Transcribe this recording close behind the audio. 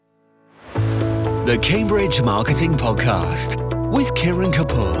The Cambridge Marketing Podcast with Kiran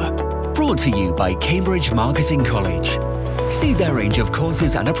Kapoor. Brought to you by Cambridge Marketing College. See their range of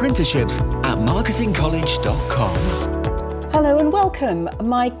courses and apprenticeships at marketingcollege.com. Hello and welcome.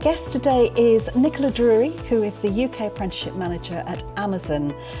 My guest today is Nicola Drury, who is the UK Apprenticeship Manager at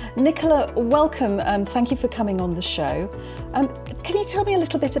Amazon. Nicola, welcome. Thank you for coming on the show. Can you tell me a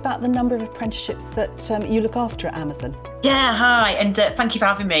little bit about the number of apprenticeships that you look after at Amazon? Yeah, hi, and thank you for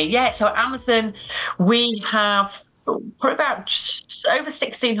having me. Yeah, so at Amazon, we have probably about over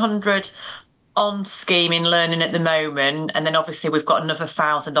 1,600 on scheme in learning at the moment, and then obviously we've got another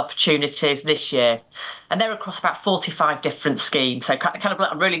 1,000 opportunities this year, and they're across about 45 different schemes, so kind of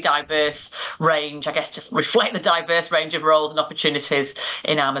like a really diverse range, I guess, to reflect the diverse range of roles and opportunities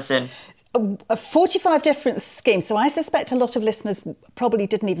in Amazon. 45 different schemes. So I suspect a lot of listeners probably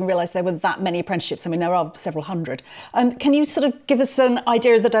didn't even realise there were that many apprenticeships. I mean, there are several hundred. Can you sort of give us an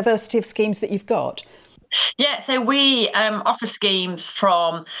idea of the diversity of schemes that you've got? Yeah, so we offer schemes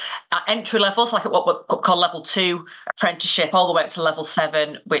from entry levels, like what we call level 2 apprenticeship, all the way up to level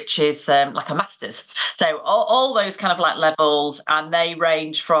 7, which is like a master's. So all those kind of like levels, and they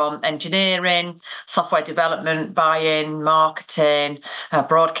range from engineering, software development, buy-in, marketing,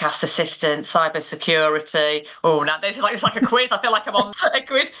 broadcast assistant, cyber security. Oh, now it's like a quiz. I feel like I'm on a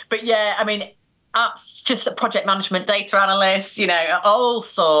quiz. But yeah, I mean, just a project management, data analyst, all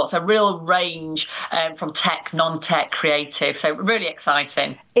sorts, a real range from tech, non-tech, creative. So really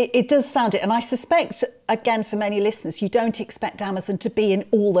exciting. It does sound it. And I suspect, again, for many listeners, you don't expect Amazon to be in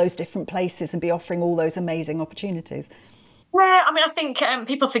all those different places and be offering all those amazing opportunities. Yeah, I mean, I think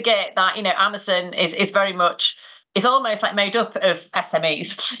people forget that, Amazon is very much, it's almost like made up of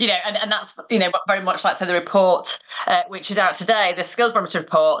SMEs, and that's, very much like, so the report, which is out today, the skills barometer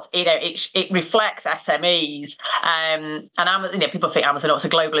report, it reflects SMEs, and Amazon, people think Amazon is a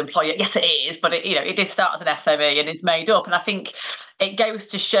global employer. Yes, it is, but it did start as an SME and it's made up. And I think it goes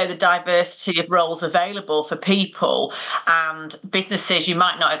to show the diversity of roles available for people and businesses you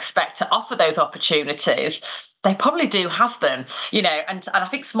might not expect to offer those opportunities. They probably do have them, and I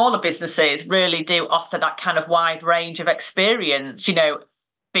think smaller businesses really do offer that kind of wide range of experience,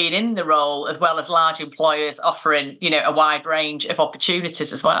 being in the role, as well as large employers offering, a wide range of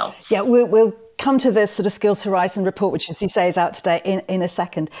opportunities as well. Yeah, we'll come to this sort of Skills Horizon report, which, as you say, is out today in a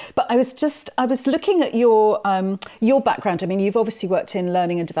second. But I was looking at your background. I mean, you've obviously worked in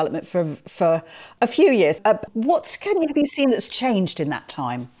learning and development for a few years. What have you seen that's changed in that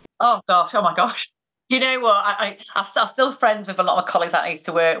time? Oh my gosh. You know what? I'm still friends with a lot of colleagues that I used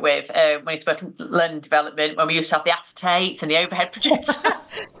to work with when I spoke in learning and development, when we used to have the acetates and the overhead projector.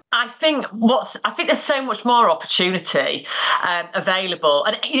 I think there's so much more opportunity available,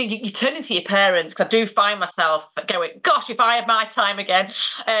 and you turn into your parents, because I do find myself going, "Gosh, if I had my time again,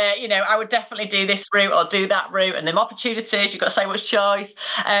 I would definitely do this route or do that route." And the opportunities, you've got so much choice.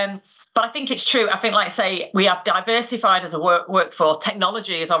 But I think it's true. I think, like I say, we have diversified as a workforce.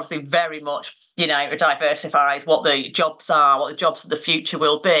 Technology is obviously very much, it diversifies what the jobs are, what the jobs of the future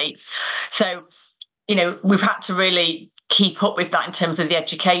will be. So, we've had to really keep up with that in terms of the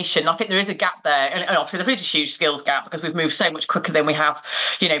education. I think there is a gap there. And obviously there is a huge skills gap because we've moved so much quicker than we have,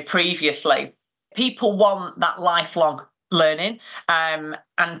 previously. People want that lifelong learning. And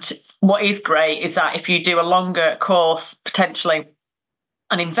what is great is that if you do a longer course, potentially,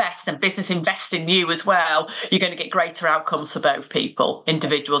 and business invest in you as well, you're going to get greater outcomes for both people,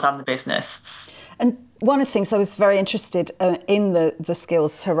 individuals and the business. And one of the things I was very interested in the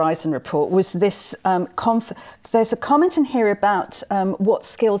Skills Horizon report was this there's a comment in here about what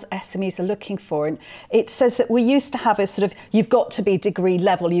skills SMEs are looking for. And it says that we used to have a sort of, you've got to be degree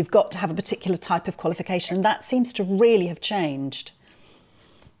level, you've got to have a particular type of qualification. And that seems to really have changed.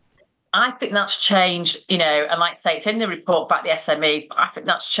 I think that's changed, and like I say, it's in the report about the SMEs, but I think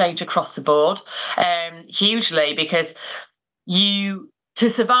that's changed across the board hugely, because to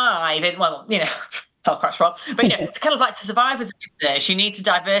survive, sounds quite strong, but to kind of like to survive as a business, you need to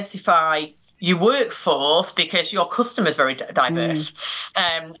diversify your workforce because your customer is very diverse.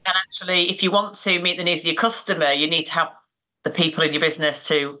 And actually, if you want to meet the needs of your customer, you need to have the people in your business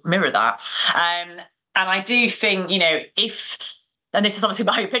to mirror that. And I do think, and this is obviously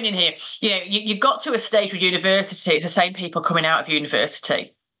my opinion here, you got to a stage with university, it's the same people coming out of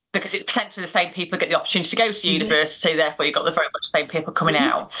university, because it's potentially the same people get the opportunity to go to university, therefore you've got the very much the same people coming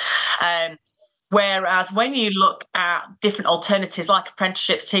out. Whereas when you look at different alternatives like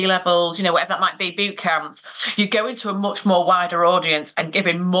apprenticeships, T-levels, whatever that might be, boot camps, you go into a much more wider audience and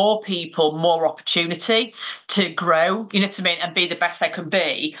giving more people more opportunity to grow, and be the best they can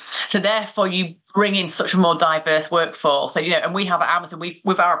be. So therefore you bring in such a more diverse workforce. So, and we have at Amazon,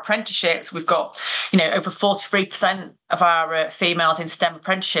 with our apprenticeships, we've got, over 43% of our females in STEM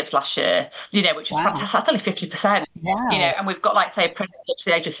apprenticeships last year, which is fantastic. That's only 50%, and we've got, like, say, apprenticeships to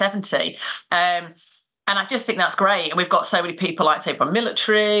the age of 70. And I just think that's great. And we've got so many people, like, say, from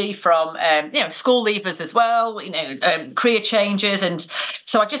military, from, school leavers as well, career changes. And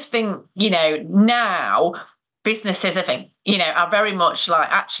so I just think, now businesses, I think, are very much like,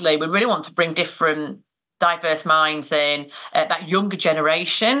 actually, we really want to bring different diverse minds in, that younger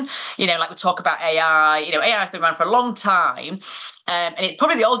generation, like we talk about AI, AI has been around for a long time. And it's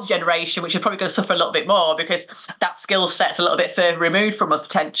probably the older generation, which is probably going to suffer a little bit more because that skill set's a little bit further removed from us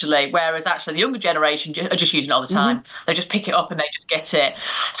potentially. Whereas actually the younger generation are just using it all the time. Mm-hmm. They just pick it up and they just get it.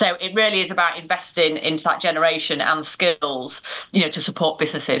 So it really is about investing into that generation and skills, to support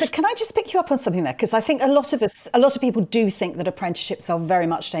businesses. So can I just pick you up on something there? Because I think a lot of people do think that apprenticeships are very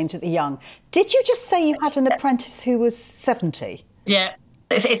much aimed at the young. Did you just say you had an apprentice who was 70? Yeah.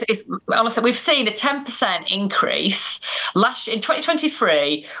 It's honestly, we've seen a 10% increase. Last in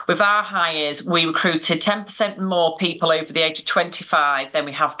 2023, with our hires, we recruited 10% more people over the age of 25 than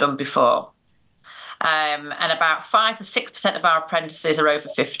we have done before. And about 5 or 6% of our apprentices are over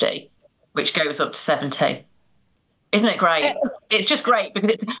 50, which goes up to 70. Isn't it great? It's just great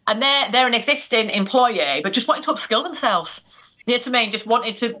because they're an existing employee, but just wanting to upskill themselves. You know what I mean? Just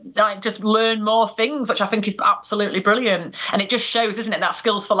wanted to just learn more things, which I think is absolutely brilliant. And it just shows, isn't it, that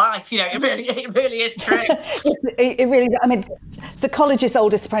skills for life. It really is true. It really. I mean, the college's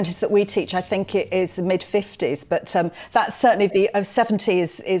oldest apprentice that we teach, I think it is the mid-50s, but that's certainly the 70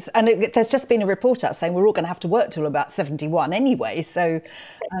 is. And there's just been a report out saying we're all going to have to work till about 71 anyway. So.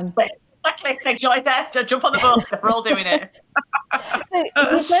 Exactly. So join there, jump on the bus. We're all doing it. So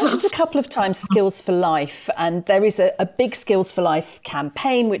you've mentioned a couple of times Skills for Life, and there is a big Skills for Life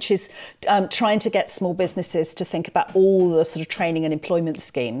campaign, which is trying to get small businesses to think about all the sort of training and employment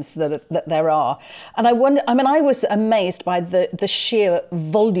schemes that there are. And I was amazed by the sheer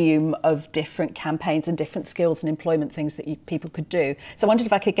volume of different campaigns and different skills and employment things that people could do. So I wondered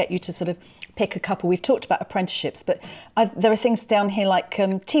if I could get you to sort of pick a couple. We've talked about apprenticeships, but there are things down here like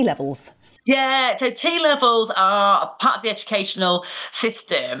T-levels. Yeah, so T-levels are a part of the educational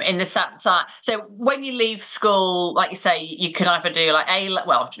system in the sense that, so when you leave school, like you say, you can either do like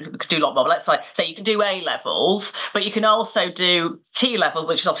you could do a lot more, but let's say you can do A-levels, but you can also do T-level,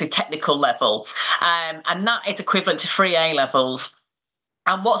 which is obviously technical level, and that is equivalent to 3 A-levels.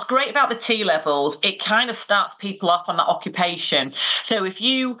 And what's great about the T-levels, it kind of starts people off on that occupation. So if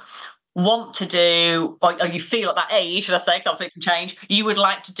you want to do, or you feel at that age, should I say, because obviously it can change, you would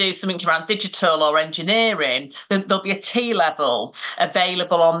like to do something around digital or engineering, then there'll be a T-level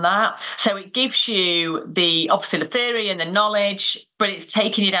available on that. So it gives you obviously the theory and the knowledge, but it's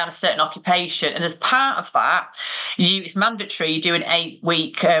taking you down a certain occupation. And as part of that, it's mandatory you do an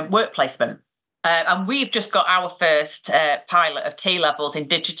 8-week work placement. And we've just got our first pilot of T-levels in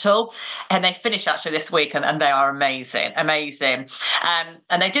digital, and they finish actually this week, and they are amazing. And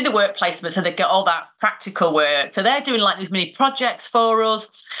they do the work placement, so they get all that practical work. So they're doing like these mini projects for us.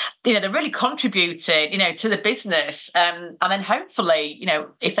 They're really contributing, to the business. And then hopefully,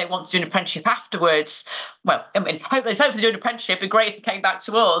 if they want to do an apprenticeship afterwards, well, I mean, hopefully do an apprenticeship. It'd be great if they came back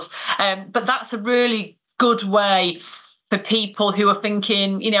to us. But that's a really good way for people who are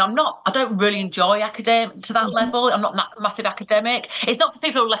thinking, I don't really enjoy academic to that level. I'm not that massive academic. It's not for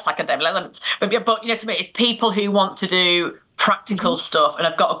people who are less academic, but to me, it's people who want to do practical stuff and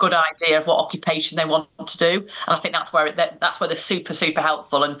have got a good idea of what occupation they want to do. And I think that's where they're super, super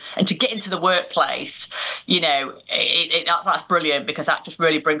helpful. And to get into the workplace, that's brilliant because that just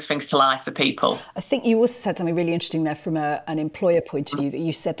really brings things to life for people. I think you also said something really interesting there from an employer point of view, that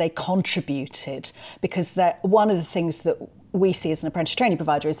you said they contributed, because one of the things that we see as an apprentice training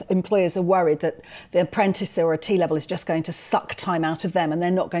provider is employers are worried that the apprentice or a T-level is just going to suck time out of them and they're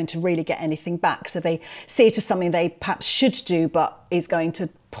not going to really get anything back. So they see it as something they perhaps should do, but is going to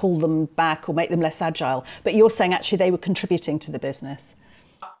pull them back or make them less agile. But you're saying actually they were contributing to the business.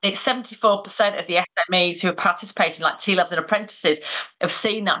 It's 74% of the SMEs who are participating, like T-levels and apprentices, have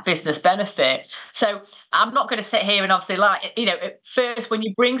seen that business benefit. So I'm not going to sit here and obviously at first when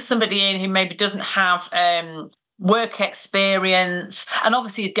you bring somebody in who maybe doesn't have work experience and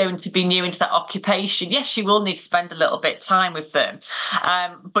obviously is going to be new into that occupation, yes, you will need to spend a little bit of time with them,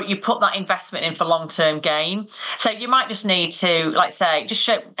 but you put that investment in for long-term gain. So you might just need to, like say, just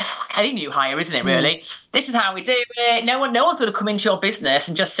show any new hire, isn't it really? This is how we do it. No one's going to come into your business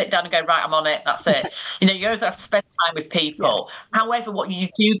and just sit down and go, right, I'm on it, that's it. You always have to spend time with people. Yeah. However, what you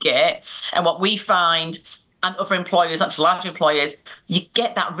do get and what we find and other employers, not just large employers, you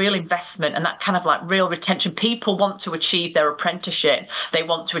get that real investment and that kind of like real retention. People want to achieve their apprenticeship. They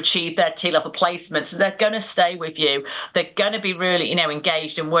want to achieve their T-level placements. So they're going to stay with you. They're going to be really,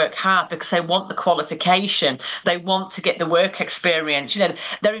 engaged and work hard because they want the qualification. They want to get the work experience.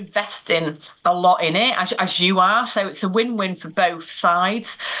 They're investing a lot in it, as you are. So it's a win-win for both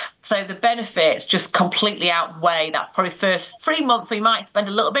sides. So the benefits just completely outweigh that. Probably first 3 months, we might spend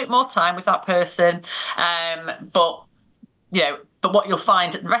a little bit more time with that person. But what you'll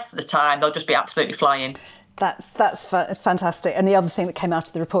find the rest of the time, they'll just be absolutely flying. That's fantastic. And the other thing that came out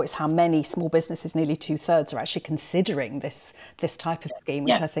of the report is how many small businesses, nearly 2/3, are actually considering this type of scheme,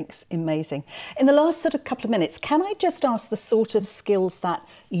 which I think is amazing. In the last sort of couple of minutes, can I just ask the sort of skills that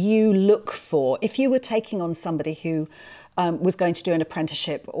you look for if you were taking on somebody who was going to do an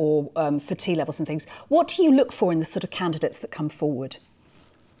apprenticeship or for T-levels and things? What do you look for in the sort of candidates that come forward?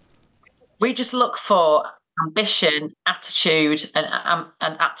 We just look for ambition, attitude, and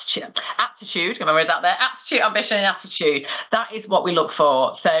aptitude. Get my words out there. Aptitude, ambition, and attitude. That is what we look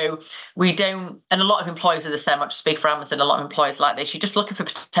for. So we don't, and a lot of employers are the same. I just speak for Amazon. A lot of employers like this. You're just looking for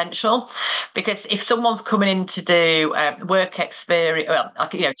potential, because if someone's coming in to do work experience,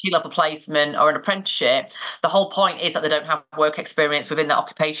 T-level placement or an apprenticeship, the whole point is that they don't have work experience within that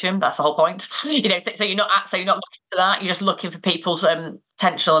occupation. That's the whole point. So you're not looking for that. You're just looking for people's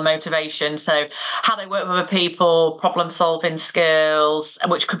potential and motivation. So how they work with other people, problem solving skills,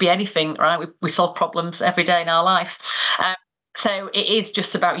 which could be anything, right? We solve problems every day in our lives. So it is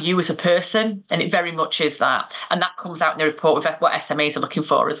just about you as a person, and it very much is that. And that comes out in the report with what SMEs are looking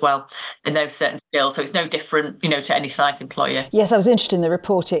for as well in those certain skills. So it's no different, to any size employer. Yes, I was interested in the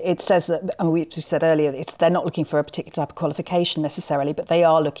report. It says that, we said earlier, they're not looking for a particular type of qualification necessarily, but they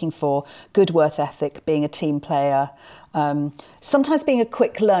are looking for good work ethic, being a team player, sometimes being a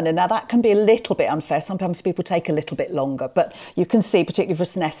quick learner. Now that can be a little bit unfair. Sometimes people take a little bit longer, but you can see, particularly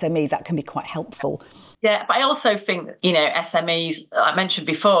for an SME, that can be quite helpful. Yeah, but I also think, SMEs, I mentioned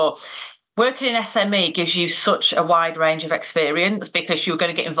before, working in SME gives you such a wide range of experience because you're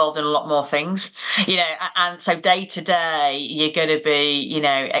going to get involved in a lot more things, and so day to day, you're going to be,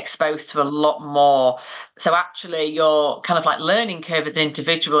 exposed to a lot more. So actually your kind of like learning curve as an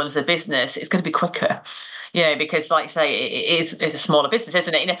individual and as a business is going to be quicker. Because like I say, it's a smaller business,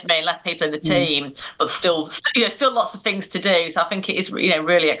 isn't it? In SME, less people in the team, but still lots of things to do. So I think it is,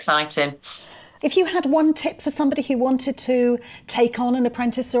 really exciting. If you had one tip for somebody who wanted to take on an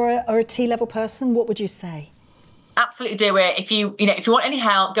apprentice or a T-level person, what would you say? Absolutely do it. If you want any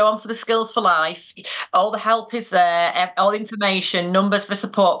help, go on for the Skills for Life. All the help is there, all the information, numbers for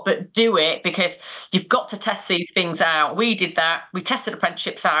support, but do it because you've got to test these things out. We did that. We tested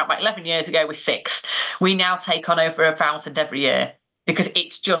apprenticeships out about 11 years ago with 6. We now take on over 1,000 every year because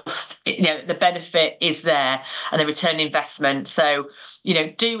it's just, the benefit is there and the return on investment. So,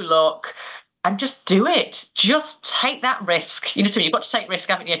 do look. And just do it. Just take that risk. You've got to take risk,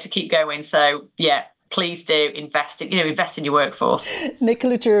 haven't you, to keep going. So, please do invest in your workforce.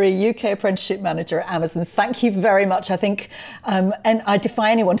 Nicola Drury, UK Apprenticeship Manager at Amazon. Thank you very much. I think, and I defy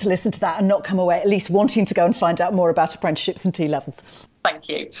anyone to listen to that and not come away at least wanting to go and find out more about apprenticeships and T-levels. Thank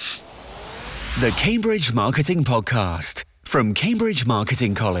you. The Cambridge Marketing Podcast from Cambridge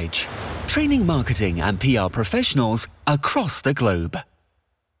Marketing College, training marketing and PR professionals across the globe.